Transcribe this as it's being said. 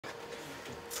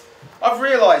I've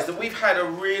realised that we've had a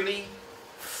really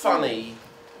funny,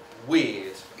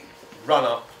 weird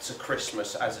run-up to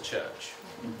Christmas as a church.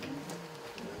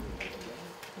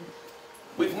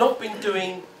 We've not been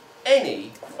doing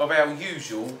any of our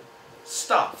usual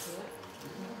stuff.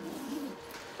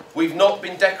 We've not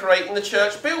been decorating the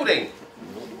church building.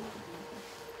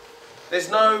 There's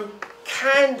no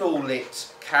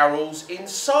candlelit carols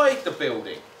inside the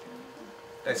building.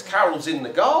 There's carols in the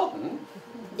garden,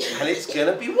 and it's going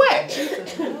to be wet.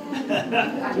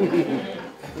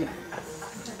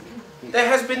 There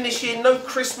has been this year no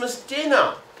Christmas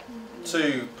dinner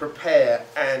to prepare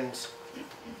and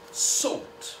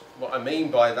sort. What I mean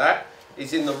by that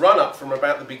is in the run-up from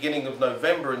about the beginning of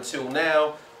November until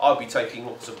now, I'll be taking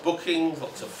lots of bookings,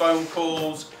 lots of phone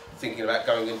calls, thinking about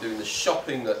going and doing the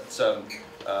shopping at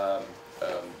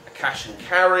cash and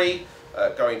carry,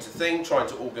 going to thing, trying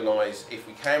to organise, if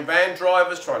we can, van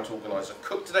drivers, trying to organise a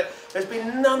cook today. There's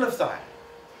been none of that.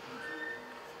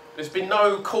 There's been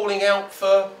no calling out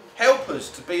for helpers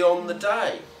to be on the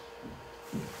day.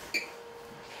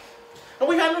 And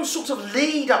we had no sort of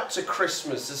lead up to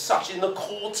Christmas as such in the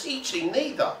core teaching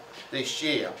neither this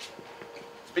year.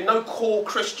 There's been no core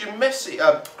Christian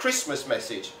Christmas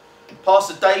message.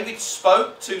 Pastor David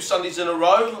spoke 2 Sundays in a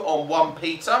row on 1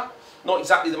 Peter. Not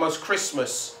exactly the most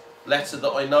Christmas letter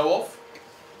that I know of.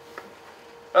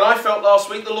 And I felt last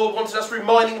week the Lord wanted us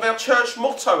reminding of our church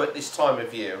motto at this time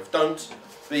of year, of don't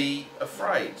be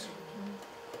afraid.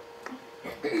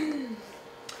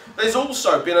 There's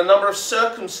also been a number of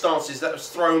circumstances that have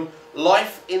thrown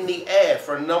life in the air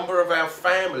for a number of our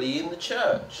family in the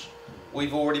church.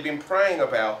 We've already been praying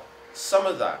about some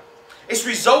of that. It's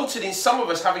resulted in some of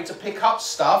us having to pick up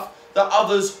stuff that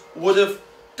others would have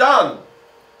done.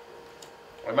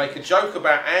 I make a joke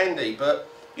about Andy, but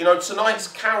you know, tonight's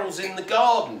carol's in the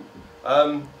garden.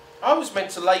 I was meant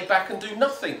to lay back and do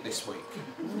nothing this week.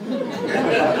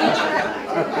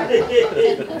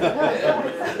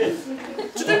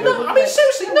 To do nothing. I mean,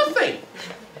 seriously, nothing.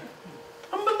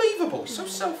 Unbelievable. So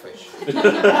selfish. I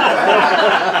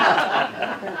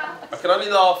can only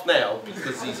laugh now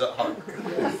because he's at home.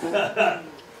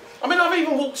 I mean, I've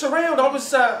even walked around. I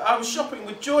was shopping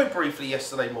with Joy briefly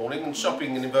yesterday morning, and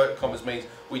shopping in inverted commas means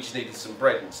we just needed some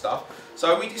bread and stuff.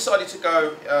 So we decided to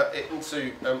go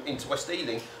into West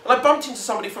Ealing, and I bumped into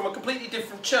somebody from a completely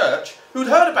different church who'd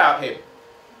heard about him.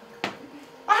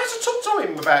 I had to talk to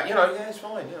him about, you know, yeah, it's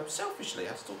fine, you know, selfishly I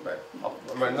had to talk about it.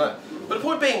 I mean, no. But the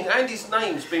point being, Andy's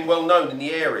name's been well known in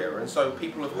the area, and so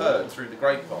people have heard through the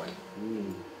grapevine.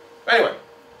 Anyway,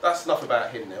 that's enough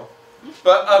about him now.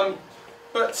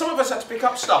 But some of us had to pick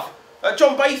up stuff.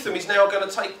 John Batham is now going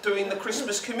to take doing the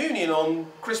Christmas communion on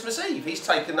Christmas Eve. He's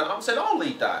taken that up and said, I'll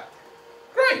lead that.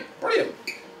 Great, brilliant.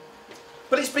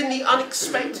 But it's been the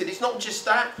unexpected. It's not just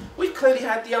that. We've clearly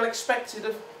had the unexpected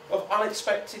of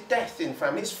unexpected death in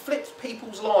families. It's flipped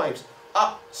people's lives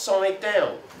upside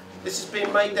down. This has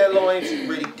made their lives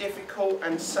really difficult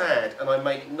and sad, and I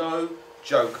make no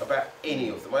joke about any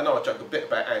of them. I know I joke a bit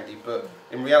about Andy, but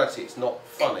in reality it's not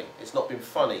funny. It's not been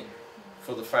funny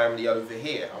for the family over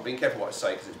here. I'm being careful what I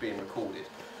say because it's being recorded.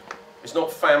 It's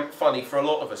not funny for a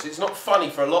lot of us. It's not funny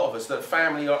for a lot of us that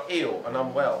family are ill and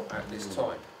unwell at this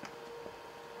time.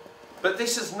 But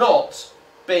this has not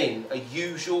been a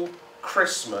usual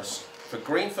Christmas for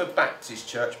Greenford Baptist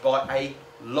Church by a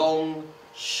long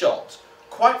shot.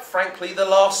 Quite frankly, the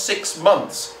last 6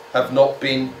 months have not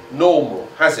been normal,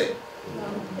 has it?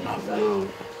 No.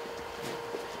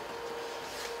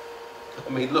 I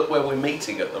mean, look where we're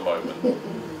meeting at the moment.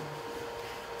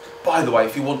 By the way,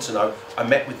 if you want to know, I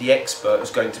met with the expert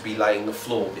who's going to be laying the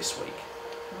floor this week.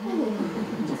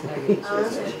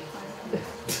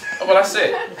 Well, that's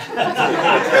it.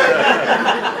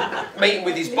 Meeting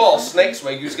with his boss next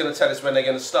week, who's going to tell us when they're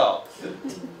going to start.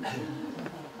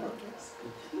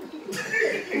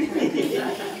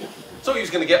 Thought he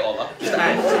was going to get Ola, just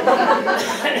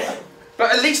add.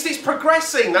 But at least it's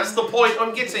progressing, that's the point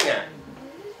I'm getting at.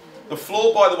 The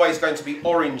floor, by the way, is going to be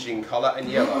orange in colour and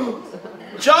yellow.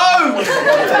 Joe!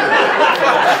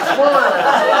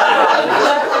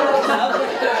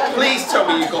 Please tell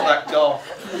me you got that garth.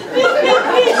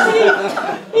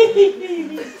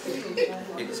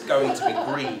 It's going to be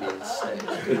green instead.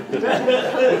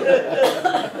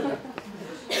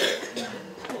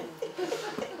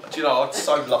 Do you know, I'd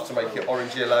so love to make it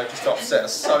orange yellow just to upset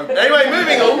us so. Anyway,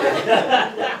 moving on.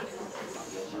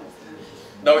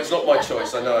 No, it's not my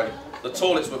choice, I know. The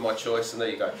toilets were my choice, and there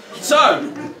you go.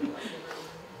 So,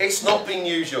 it's not been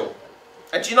usual.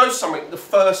 And do you know something? The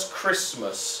first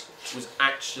Christmas was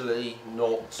actually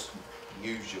not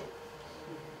usual.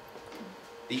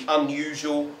 The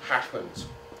unusual happened.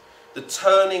 The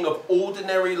turning of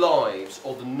ordinary lives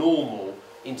or the normal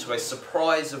into a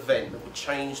surprise event that would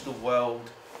change the world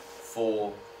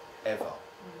forever.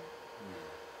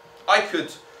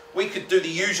 We could do the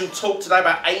usual talk today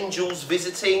about angels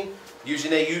visiting,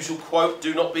 using their usual quote,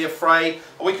 do not be afraid.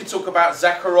 Or we could talk about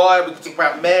Zechariah, we could talk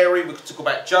about Mary, we could talk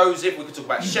about Joseph, we could talk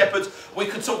about shepherds, we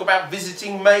could talk about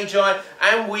visiting Magi,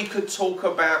 and we could talk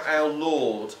about our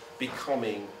Lord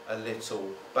becoming a little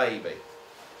baby.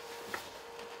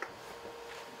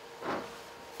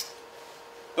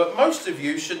 But most of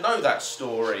you should know that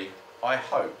story, I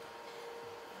hope.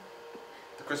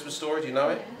 The Christmas story, do you know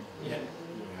it? Yeah.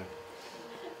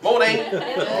 Morning!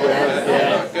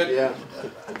 Good. Yeah.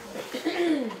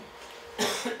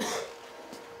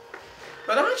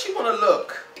 But I actually want to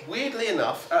look, weirdly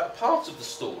enough, at part of the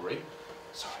story.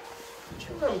 Sorry, do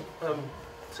you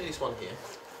see this one here?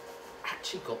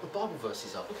 Actually got the Bible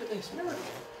verses up. Look at this.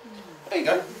 There you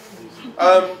go.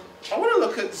 I want to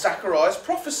look at Zechariah's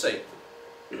prophecy,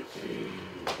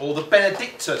 or the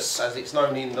Benedictus, as it's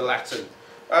known in the Latin.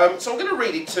 So I'm going to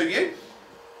read it to you.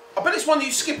 I bet it's one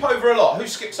you skip over a lot. Who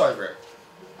skips over it?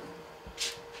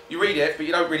 You read it, but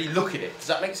you don't really look at it. Does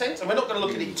that make sense? And we're not going to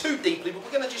look at it too deeply, but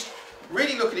we're going to just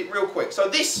really look at it real quick. So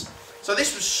this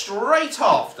was straight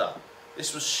after.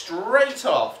 This was straight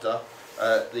after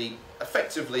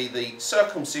effectively the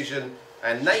circumcision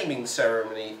and naming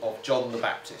ceremony of John the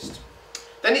Baptist.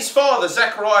 Then his father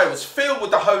Zechariah was filled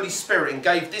with the Holy Spirit and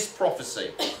gave this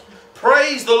prophecy.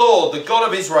 Praise the Lord, the God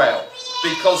of Israel,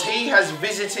 because he has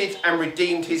visited and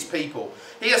redeemed his people.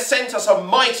 He has sent us a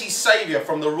mighty Saviour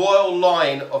from the royal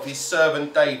line of his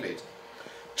servant David,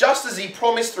 just as he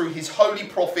promised through his holy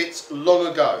prophets long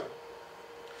ago.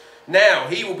 Now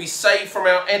he will be saved from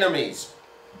our enemies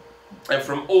and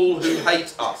from all who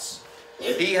hate us.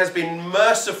 He has been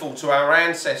merciful to our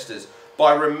ancestors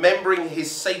by remembering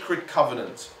his sacred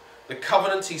covenant, the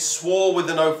covenant he swore with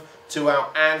an oath to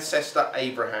our ancestor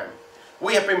Abraham.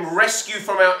 We have been rescued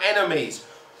from our enemies,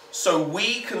 so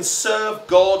we can serve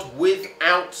God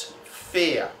without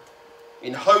fear,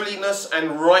 in holiness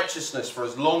and righteousness for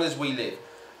as long as we live.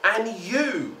 And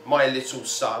you, my little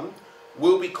son,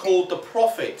 will be called the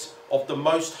prophet of the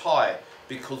Most High,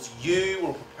 because you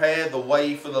will prepare the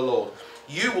way for the Lord.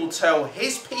 You will tell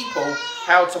his people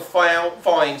how to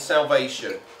find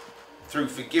salvation through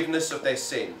forgiveness of their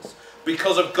sins.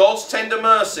 Because of God's tender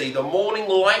mercy, the morning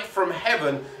light from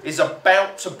heaven is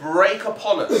about to break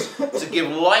upon us, to give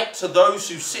light to those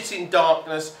who sit in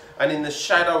darkness and in the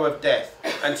shadow of death,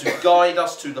 and to guide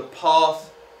us to the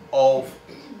path of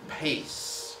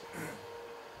peace.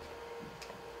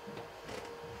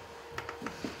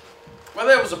 Well,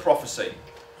 there was a prophecy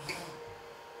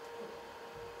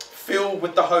filled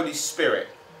with the Holy Spirit.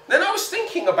 Then I was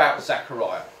thinking about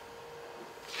Zechariah.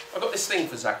 I've got this thing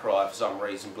for Zechariah for some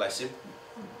reason, bless him.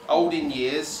 Old in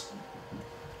years.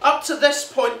 Up to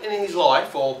this point in his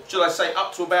life, or should I say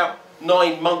up to about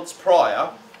 9 months prior,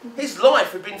 his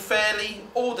life had been fairly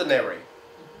ordinary.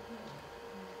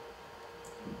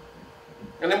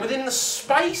 And then within the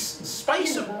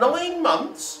space of 9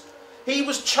 months, he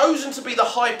was chosen to be the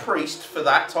high priest for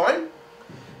that time.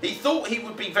 He thought he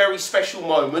would be a very special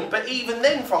moment, but even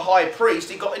then for high priest,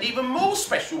 he got an even more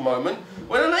special moment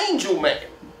when an angel met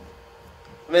him.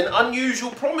 And then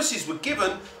unusual promises were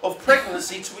given of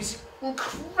pregnancy to his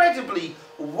incredibly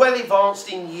well-advanced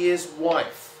in years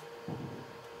wife.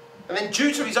 And then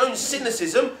due to his own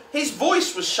cynicism, his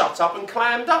voice was shut up and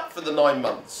clammed up for the 9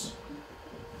 months.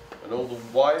 And all the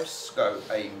wives go,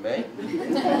 amen.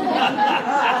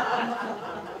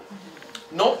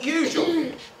 Not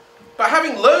usual. But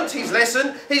having learnt his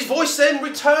lesson, his voice then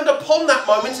returned upon that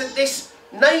moment at this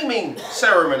naming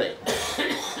ceremony.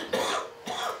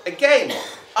 Again,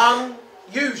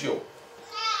 unusual.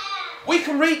 We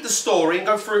can read the story and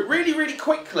go through it really, really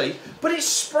quickly, but it's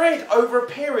spread over a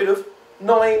period of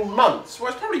 9 months.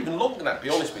 Well, it's probably even longer than that, to be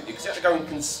honest with you, because they had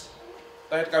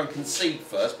to go and conceive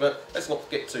first, but let's not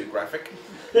get too graphic.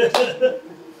 But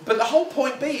the whole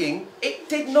point being, it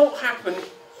did not happen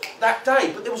that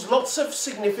day, but there was lots of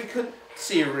significant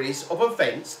series of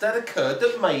events that occurred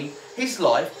that made his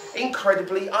life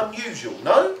incredibly unusual.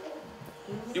 No?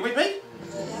 You with me?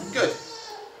 Good.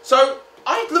 So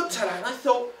I looked at it and I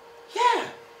thought, yeah,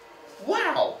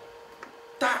 wow,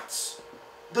 that's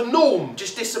the norm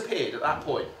just disappeared at that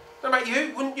point. What about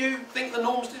you? Wouldn't you think the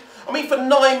norms did? I mean, for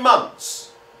 9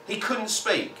 months, he couldn't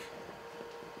speak.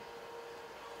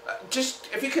 Just,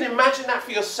 if you can imagine that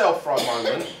for yourself for a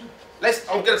moment.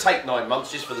 I'm going to take 9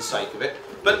 months just for the sake of it.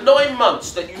 But 9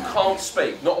 months that you can't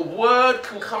speak. Not a word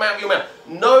can come out of your mouth.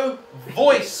 No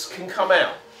voice can come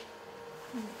out.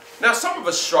 Now, some of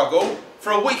us struggle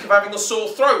for a week of having a sore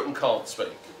throat and can't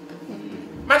speak.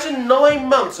 Imagine 9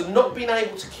 months of not being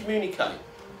able to communicate.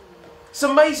 It's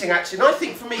amazing, actually, and I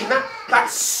think for me, that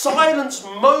silence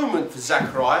moment for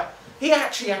Zechariah, he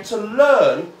actually had to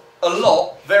learn a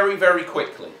lot very, very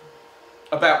quickly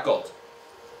about God.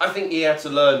 I think he had to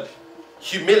learn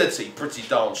humility, pretty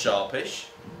darn sharpish.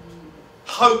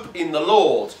 Hope in the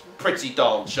Lord, pretty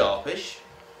darn sharpish.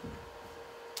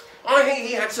 I think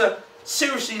he had to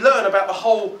seriously learn about the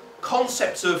whole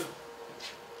concept of,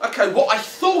 okay, what I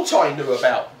thought I knew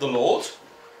about the Lord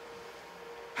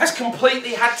has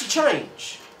completely had to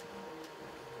change.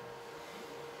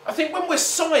 I think when we're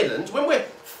silent, when we're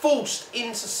forced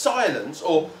into silence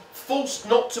or forced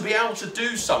not to be able to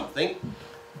do something,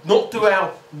 not do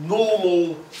our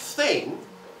normal thing,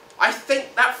 I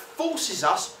think that forces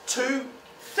us to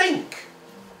think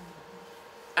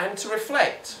and to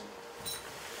reflect.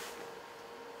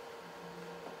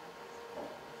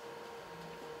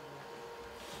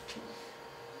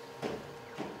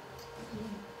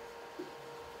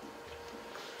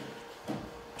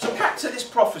 So back to this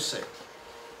prophecy.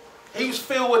 He was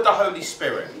filled with the Holy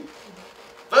Spirit.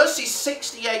 Verses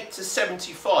 68 to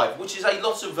 75, which is a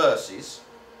lot of verses,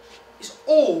 is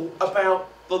all about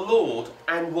the Lord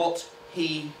and what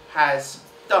he has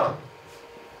done.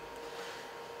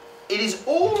 It is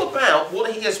all about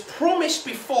what he has promised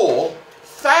before,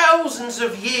 thousands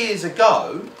of years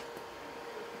ago,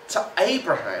 to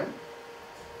Abraham,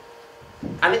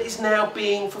 and it is now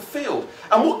being fulfilled.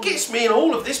 And what gets me in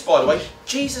all of this, by the way,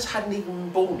 Jesus hadn't even been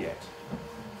born yet.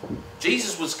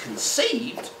 Jesus was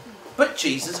conceived, but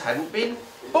Jesus hadn't been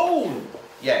born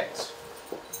yet.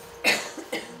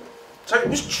 So it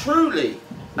was truly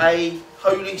a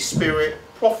Holy Spirit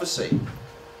prophecy.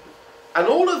 And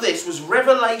all of this was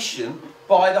revelation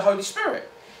by the Holy Spirit.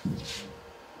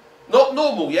 Not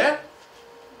normal, yeah?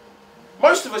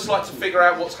 Most of us like to figure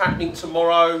out what's happening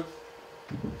tomorrow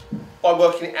by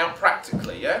working it out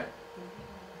practically, yeah?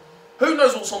 Who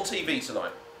knows what's on TV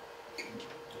tonight?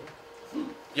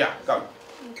 Yeah, go.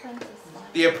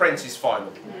 The Apprentice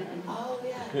final. Oh,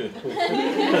 yeah.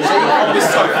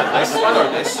 See, I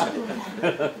know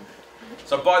this.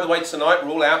 So, by the way, tonight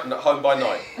we're all out and at home by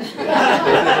night.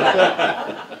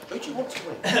 Who do you want to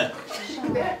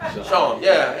win? Sean,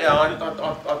 yeah,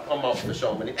 I'm up for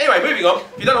Sean winning. Anyway, moving on.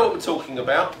 If you don't know what we're talking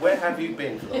about, where have you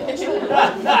been for the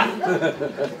last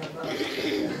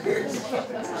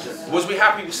Was we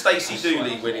happy with Stacey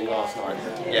Dooley winning last night?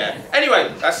 Yeah.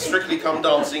 Anyway, that's Strictly Come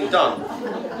Dancing done.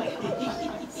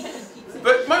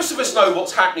 But most of us know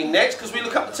what's happening next because we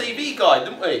look up the TV guide,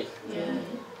 don't we? Yeah.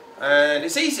 And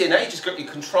it's easy, now you just got your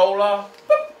controller.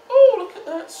 Boop, oh, look at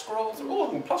that, scroll through.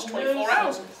 Oh, plus 24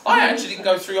 hours. I actually didn't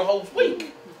go through a whole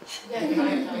week. Yeah,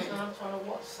 I'm trying to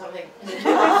watch something.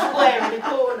 Square in the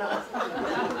corner.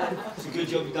 It's a good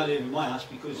job you've done it in my house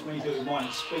because when you do it in mine,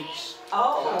 it speaks.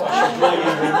 Oh. I should play it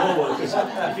even more because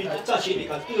if you touch it, it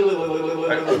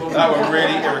goes. That would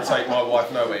really irritate my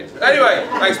wife no end. Anyway,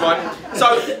 thanks, Mike.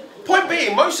 So, point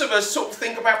being, most of us sort of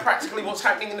think about practically what's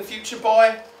happening in the future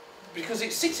because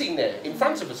it's sitting there in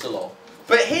front of us a lot.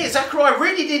 But here, Zechariah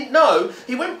really didn't know.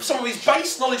 He went with some of his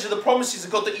base knowledge of the promises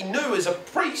of God that he knew as a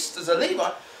priest, as a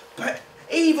Levite, but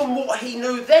even what he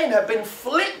knew then had been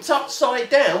flipped upside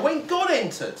down when God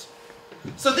entered.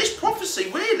 So this prophecy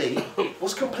really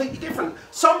was completely different.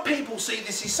 Some people see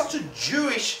this as such a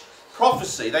Jewish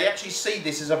prophecy. They actually see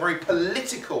this as a very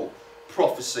political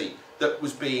prophecy that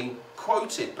was being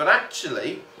quoted. But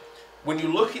actually, when you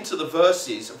look into the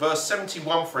verses, verse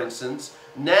 71 for instance,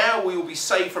 now we will be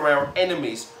saved from our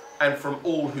enemies and from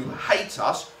all who hate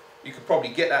us. You could probably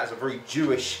get that as a very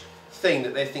Jewish thing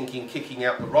that they're thinking kicking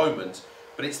out the Romans.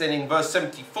 But it's then in verse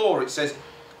 74 it says,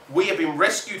 we have been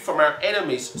rescued from our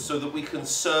enemies so that we can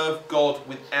serve God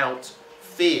without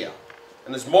fear.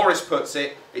 And as Morris puts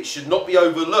it, it should not be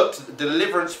overlooked that the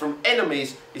deliverance from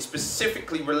enemies is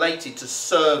specifically related to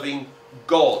serving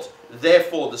God.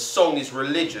 Therefore, the song is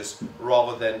religious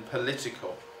rather than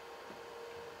political.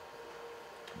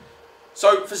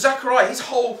 So for Zechariah, his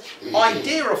whole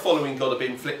idea of following God had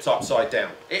been flipped upside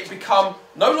down. It had become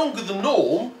no longer the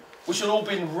norm, which had all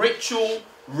been ritual,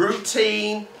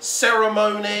 routine,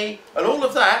 ceremony, and all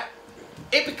of that.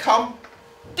 It become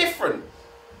different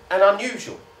and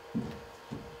unusual.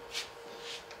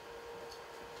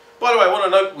 By the way, I want to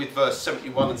note with verse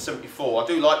 71 and 74, I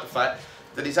do like the fact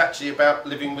that it's actually about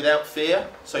living without fear,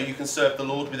 so you can serve the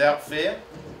Lord without fear.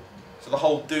 So the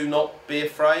whole do not be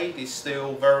afraid is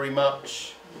still very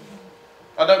much...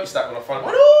 I noticed that when I find,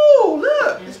 oh,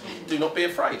 look, do not be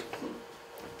afraid.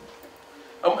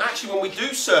 And actually when we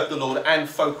do serve the Lord and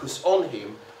focus on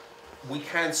him, we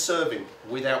can serve him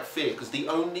without fear, because the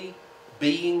only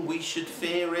being we should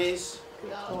fear is?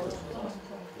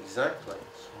 Exactly.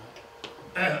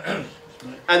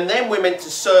 And then we're meant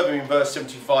to serve him in verse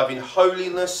 75 in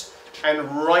holiness and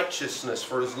righteousness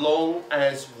for as long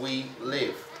as we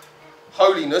live.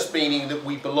 Holiness meaning that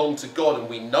we belong to God and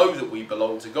we know that we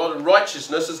belong to God, and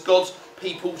righteousness as God's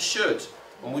people should,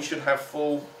 and we should have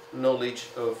full knowledge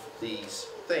of these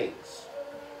things.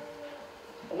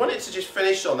 I wanted to just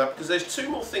finish on that because there's two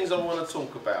more things I want to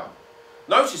talk about.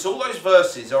 Notice all those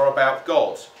verses are about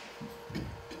God.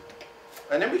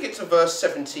 And then we get to verse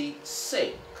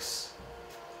 76.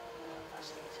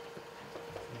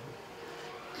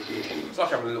 It's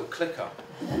like having a little clicker.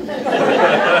 My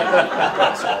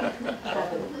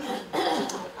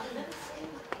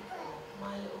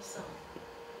little son.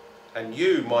 And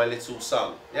you, my little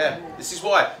son. Yeah, this is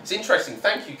why. It's interesting.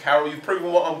 Thank you, Carol. You've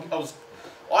proven what when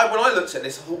I looked at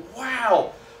this, I thought,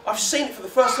 wow, I've seen it for the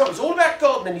first time. It's all about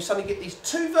God, and then you suddenly get these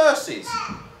two verses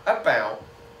about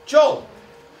John.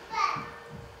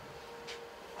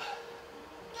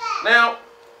 Now,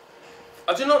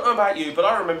 I do not know about you, but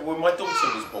I remember when my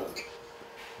daughter was born.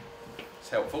 It's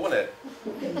helpful, isn't it?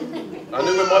 I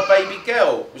knew when my baby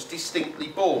girl was distinctly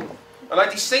born. And I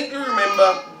distinctly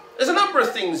remember, there's a number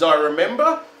of things I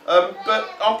remember, but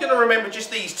I'm going to remember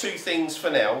just these two things for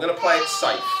now. I'm going to play it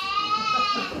safe.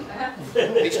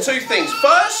 It's two things.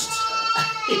 First,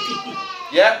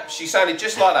 yeah, she sounded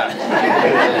just like that.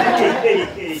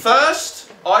 First,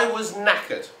 I was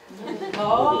knackered.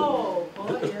 Oh,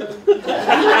 boy.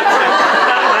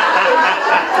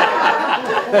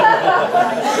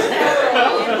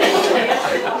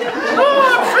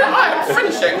 I haven't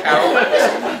finished yet, Carol.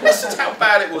 Listen to how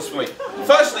bad it was for me.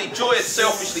 Firstly, Joy had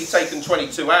selfishly taken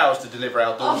 22 hours to deliver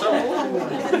our daughter.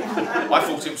 I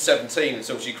thought it was 17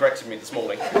 until she corrected me this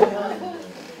morning.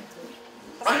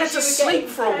 I had to sleep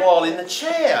for a while in the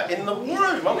chair, in the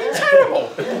room. I mean,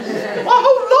 terrible. My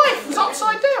whole life was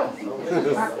upside down.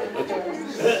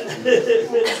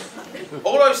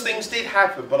 All those things did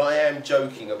happen, but I am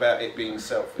joking about it being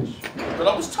selfish. But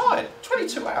I was tired.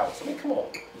 22 hours. I mean, come on.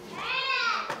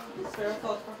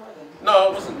 No, I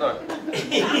wasn't, no.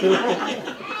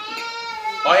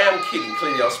 I am kidding.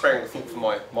 Clearly, I was sparing a thought for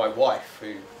my wife,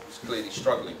 who was clearly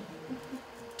struggling.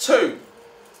 2.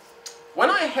 When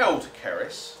I held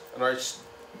Keris, and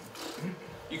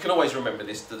you can always remember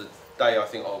this to the day I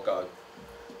think I'll go.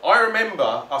 I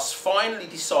remember us finally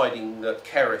deciding that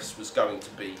Keris was going to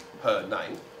be her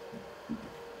name,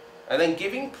 and then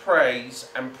giving praise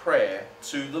and prayer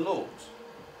to the Lord.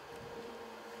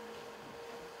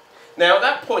 Now at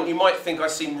that point you might think I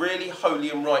seem really holy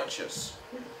and righteous.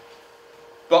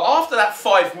 But after that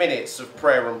 5 minutes of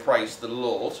prayer and praise to the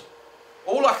Lord,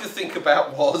 all I could think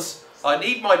about was, I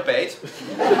need my bed.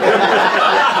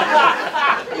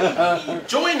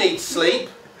 Joy needs sleep.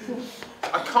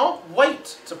 I can't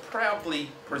wait to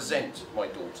proudly present my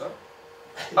daughter.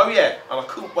 Oh yeah, and I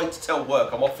couldn't wait to tell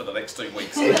work I'm off for the next 2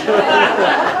 weeks.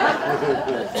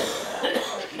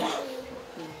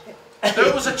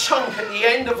 There was a chunk at the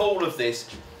end of all of this.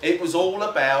 It was all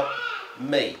about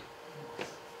me.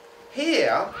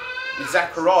 Here, with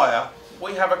Zechariah,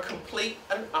 we have a complete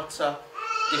and utter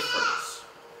difference.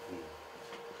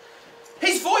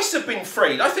 His voice had been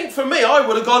freed. I think for me, I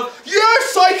would have gone,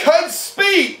 yes, I can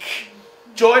speak!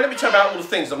 Joy, let me tell you about all the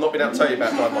things I've not been able to tell you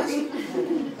about 9 months.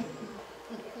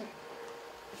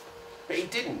 But he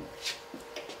didn't.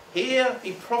 Here,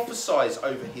 he prophesies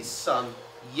over his son,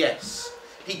 yes.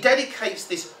 He dedicates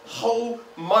this whole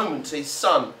moment to his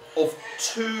son of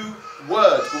 2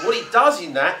 words. But what he does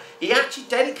in that, he actually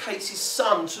dedicates his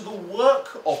son to the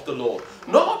work of the Lord.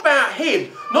 Not about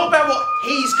him, not about what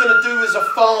he's going to do as a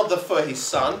father for his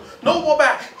son, not what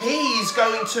about he's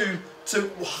going to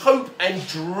hope and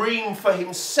dream for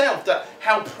himself, that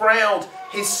how proud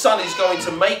his son is going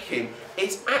to make him.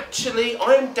 It's actually,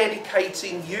 I am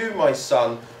dedicating you, my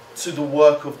son, to the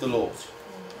work of the Lord.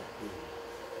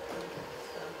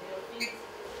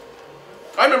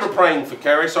 I remember praying for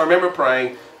Keris. I remember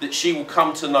praying that she will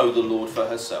come to know the Lord for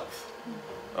herself.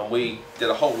 And we did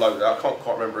a whole load of that. I can't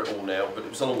quite remember it all now, but it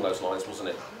was along those lines, wasn't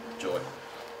it, Joy?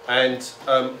 And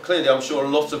clearly I'm sure a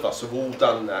lot of us have all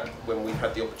done that when we've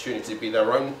had the opportunity to be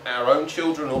our own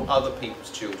children or other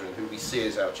people's children who we see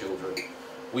as our children.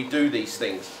 We do these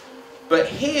things. But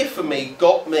here for me,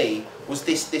 got me, was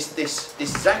this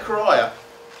Zechariah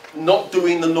not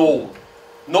doing the norm.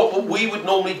 Not what we would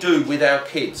normally do with our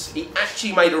kids. He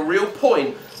actually made a real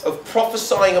point of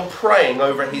prophesying and praying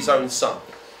over his own son.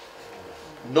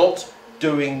 Not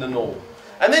doing the norm.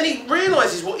 And then he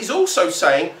realises what he's also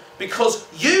saying, because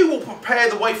you will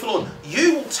prepare the way for the Lord.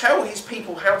 You will tell his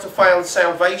people how to find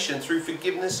salvation through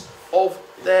forgiveness of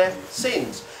their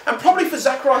sins. And probably for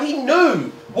Zechariah, he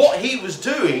knew what he was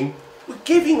doing with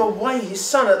giving away his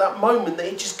son at that moment, that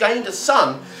he just gained a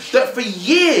son that for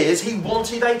years he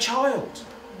wanted a child.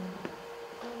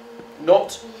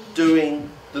 Not doing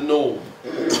the norm.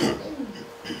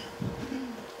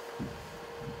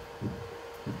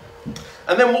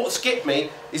 And then what skipped me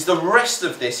is the rest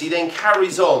of this. He then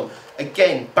carries on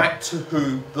again back to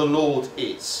who the Lord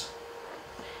is.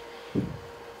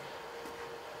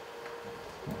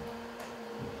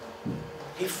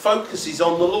 He focuses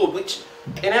on the Lord, which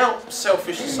in our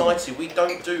selfish society we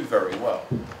don't do very well.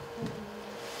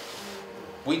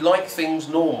 We like things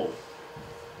normal.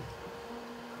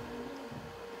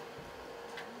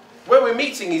 Where we're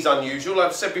meeting is unusual,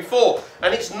 I've said before,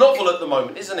 and it's novel at the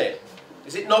moment, isn't it?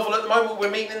 Is it novel at the moment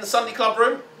we're meeting in the Sunday club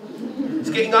room?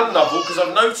 It's getting unnovel because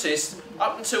I've noticed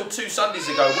up until 2 Sundays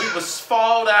ago we were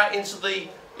filed out into the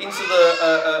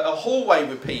hallway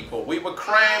with people. We were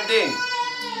crammed in.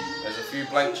 There's a few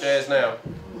blank chairs now.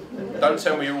 Don't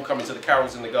tell me you're all coming to the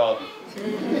carols in the garden.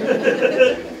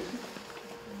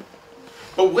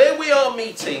 But where we are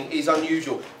meeting is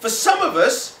unusual. For some of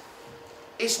us,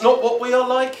 it's not what we are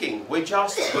liking. We're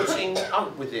just putting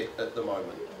up with it at the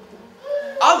moment.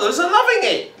 Others are loving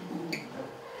it.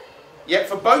 Yet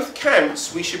for both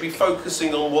camps, we should be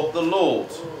focusing on what the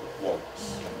Lord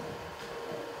wants.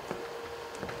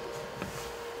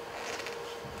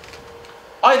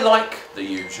 I like the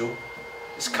usual.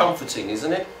 It's comforting,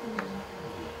 isn't it?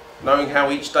 Knowing how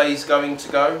each day is going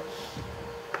to go.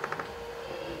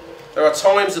 There are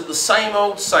times that the same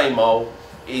old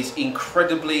is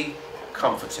incredibly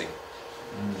comforting.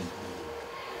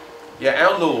 Yet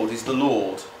our Lord is the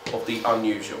Lord of the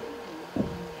unusual.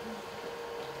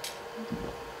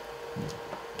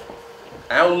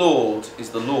 Our Lord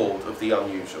is the Lord of the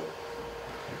unusual.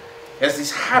 He has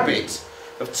this habit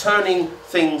of turning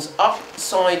things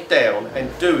upside down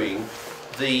and doing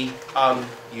the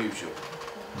unusual.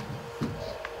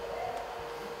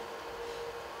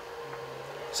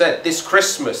 Said this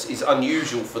Christmas is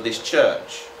unusual for this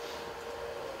church.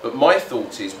 But my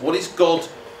thought is, what is God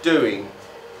doing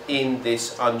in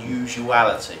this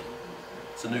unusuality?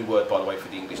 It's a new word, by the way, for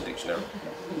the English dictionary.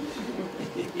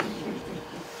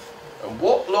 And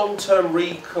what long-term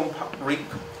I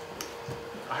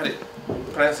had it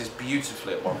pronounced this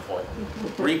beautifully at one point.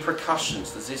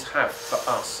 Repercussions does this have for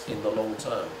us in the long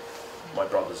term, my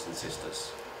brothers and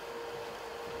sisters?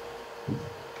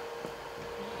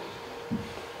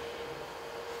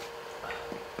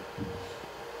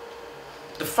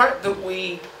 The fact that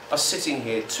we are sitting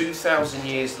here 2,000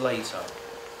 years later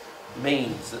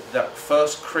means that that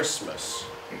first Christmas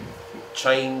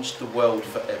changed the world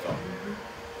forever.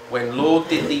 When Lord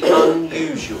did the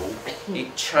unusual,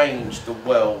 it changed the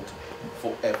world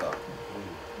forever.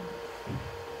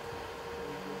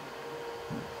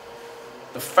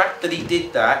 The fact that he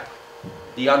did that,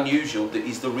 the unusual, that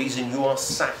is the reason you are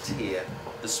sat here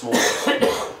this morning.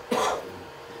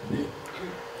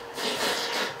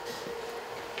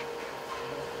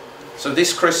 So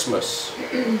this Christmas,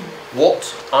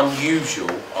 what unusual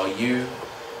are you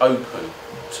open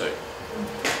to?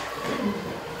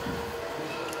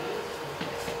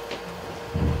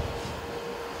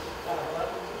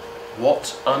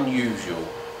 What unusual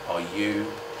are you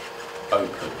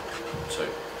open to?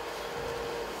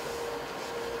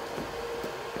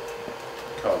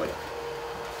 Carly.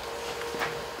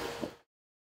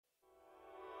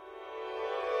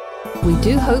 We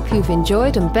do hope you've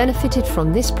enjoyed and benefited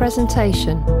from this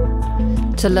presentation.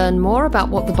 To learn more about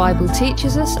what the Bible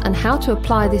teaches us and how to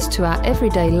apply this to our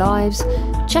everyday lives,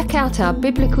 check out our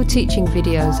biblical teaching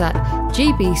videos at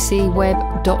gbcweb.tv.